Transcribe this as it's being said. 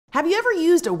Have you ever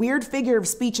used a weird figure of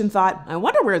speech and thought, I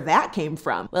wonder where that came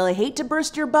from? Well, I hate to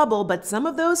burst your bubble, but some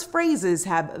of those phrases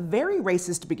have very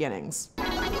racist beginnings.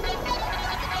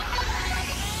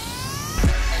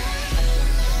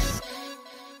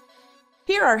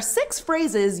 Here are 6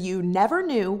 phrases you never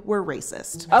knew were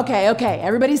racist. Okay,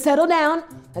 everybody settle down.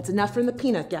 That's enough from the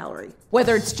peanut gallery.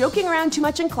 Whether it's joking around too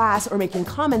much in class or making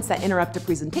comments that interrupt a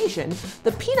presentation,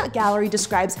 the peanut gallery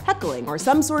describes heckling or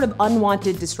some sort of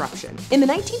unwanted disruption. In the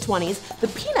 1920s, the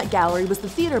peanut gallery was the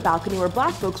theater balcony where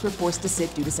black folks were forced to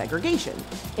sit due to segregation.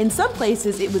 In some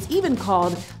places, it was even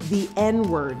called the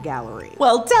N-word gallery.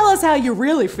 Well, tell us how you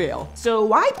really feel. So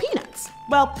why peanuts?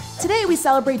 Well, today we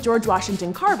celebrate George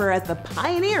Washington Carver as the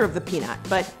pioneer of the peanut,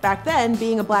 but back then,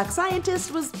 being a black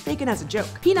scientist was taken as a joke.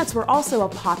 Peanuts were also a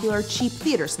popular, cheap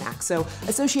theater snack, so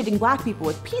associating black people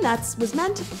with peanuts was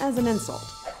meant as an insult.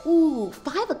 Ooh,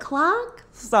 5 o'clock?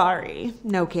 Sorry,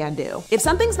 no can do. If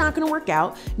something's not gonna work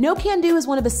out, no can do is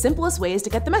one of the simplest ways to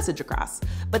get the message across.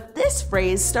 But this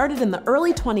phrase started in the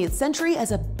early 20th century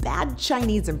as a bad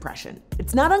Chinese impression.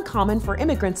 It's not uncommon for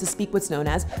immigrants to speak what's known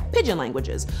as pidgin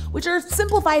languages, which are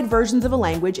simplified versions of a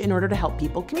language in order to help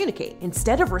people communicate.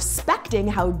 Instead of respecting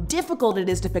how difficult it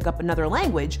is to pick up another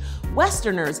language,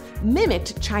 Westerners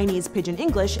mimicked Chinese pidgin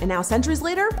English, and now centuries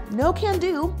later, no can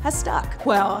do has stuck.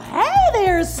 Well, hey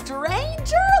there,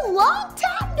 stranger! Long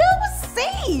time no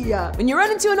see! When you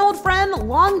run into an old friend,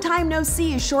 long time no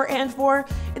see is shorthand for,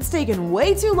 it's taken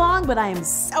way too long, but I am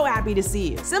so happy to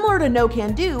see you. Similar to no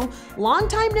can do, long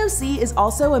time no see is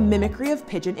also a mimicry of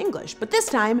pidgin English, but this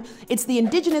time, it's the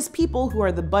indigenous people who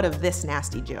are the butt of this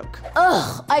nasty joke.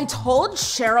 Ugh, I told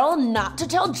Cheryl not to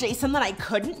tell Jason that I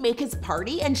couldn't make his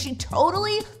party, and she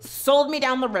totally sold me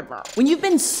down the river. When you've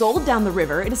been sold down the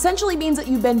river, it essentially means that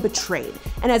you've been betrayed.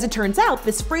 And as it turns out,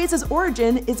 this phrase's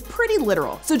origin is pretty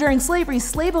literal. So during slavery,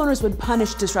 slave owners would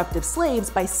punish disruptive slaves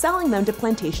by selling them to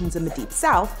plantations in the Deep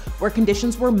South, where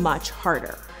conditions were much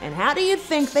harder. And how do you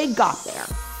think they got there?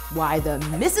 Why, the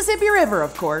Mississippi River,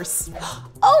 of course.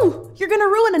 Oh, you're gonna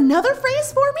ruin another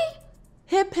phrase for me?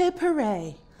 Hip hip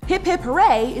hooray. Hip hip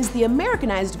hooray is the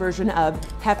Americanized version of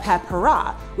hep hep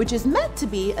hurrah, which is meant to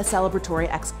be a celebratory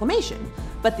exclamation.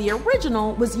 But the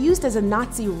original was used as a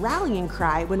Nazi rallying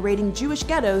cry when raiding Jewish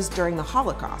ghettos during the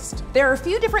Holocaust. There are a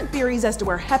few different theories as to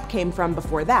where hep came from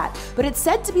before that, but it's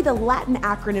said to be the Latin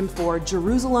acronym for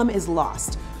Jerusalem is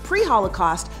lost.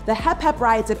 Pre-Holocaust, the Hep Hep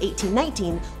riots of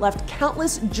 1819 left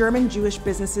countless German Jewish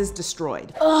businesses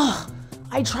destroyed. Ugh,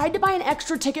 I tried to buy an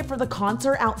extra ticket for the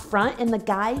concert out front and the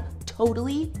guy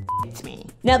totally f***ed me.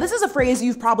 Now this is a phrase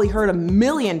you've probably heard a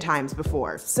million times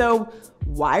before, so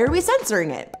why are we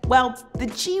censoring it? Well, the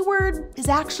G word is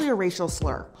actually a racial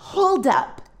slur. Hold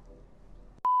up.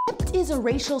 Is a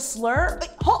racial slur? Wait,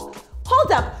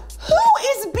 hold up. Who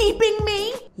is beeping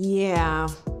me? Yeah.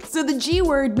 So the G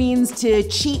word means to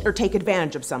cheat or take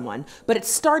advantage of someone, but it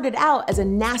started out as a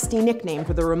nasty nickname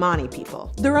for the Romani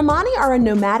people. The Romani are a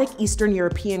nomadic Eastern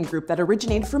European group that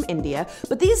originated from India,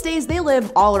 but these days they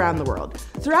live all around the world.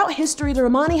 Throughout history, the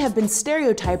Romani have been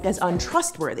stereotyped as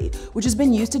untrustworthy, which has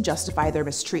been used to justify their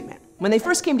mistreatment. When they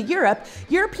first came to Europe,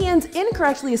 Europeans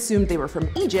incorrectly assumed they were from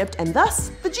Egypt, and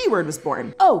thus the G word was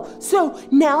born. Oh, so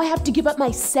now I have to give up my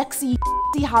sexy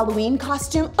Halloween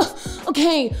costume?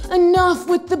 Okay, enough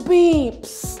with the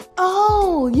beeps.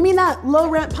 Oh, you mean that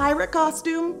low-rent pirate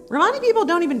costume? Romani people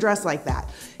don't even dress like that.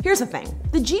 Here's the thing,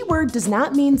 the G word does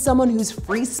not mean someone who's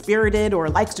free-spirited or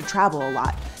likes to travel a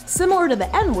lot. Similar to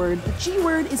the N-word, the G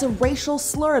word is a racial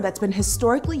slur that's been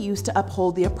historically used to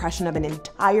uphold the oppression of an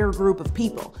entire group of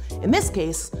people. In this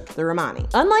case, the Romani.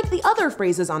 Unlike the other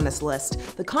phrases on this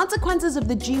list, the consequences of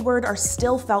the G word are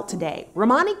still felt today.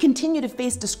 Romani continue to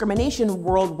face discrimination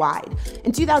worldwide.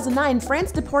 In 2009,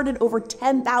 France deported over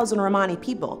 10,000 Romani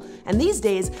people, and these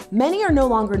days, many are no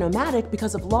longer nomadic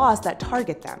because of laws that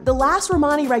target them. The last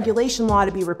Romani regulation law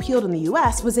to be repealed in the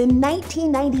US was in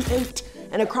 1998.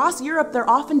 And across Europe, they're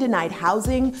often denied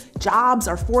housing, jobs,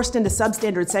 are forced into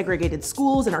substandard segregated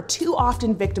schools, and are too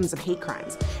often victims of hate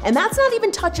crimes. And that's not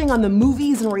even touching on the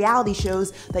movies and reality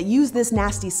shows that use this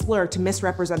nasty slur to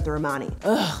misrepresent the Romani.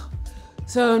 Ugh.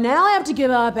 So now I have to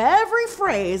give up every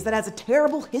phrase that has a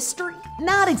terrible history?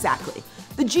 Not exactly.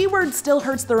 The G word still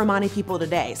hurts the Romani people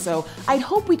today, so I'd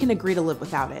hope we can agree to live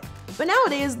without it. But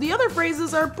nowadays, the other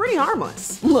phrases are pretty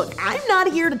harmless. Look, I'm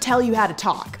not here to tell you how to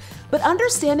talk. But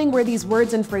understanding where these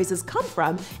words and phrases come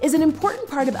from is an important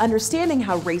part of understanding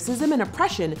how racism and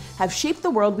oppression have shaped the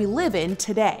world we live in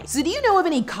today. So do you know of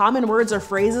any common words or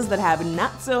phrases that have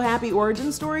not so happy origin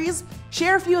stories?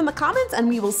 Share a few in the comments and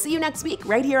we will see you next week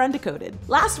right here on Decoded.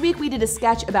 Last week we did a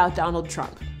sketch about Donald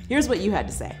Trump. Here's what you had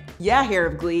to say. Yeah, Hair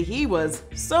of Glee, he was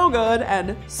so good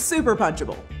and super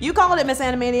punchable. You called it, Miss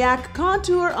Animaniac,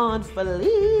 contour on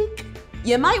fleek.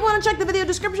 You might want to check the video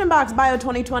description box, Bio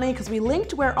 2020, because we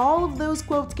linked where all of those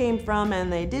quotes came from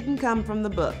and they didn't come from the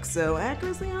book, so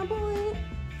accuracy on point.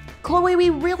 Chloe, we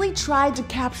really tried to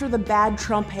capture the bad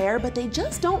Trump hair, but they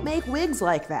just don't make wigs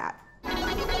like that.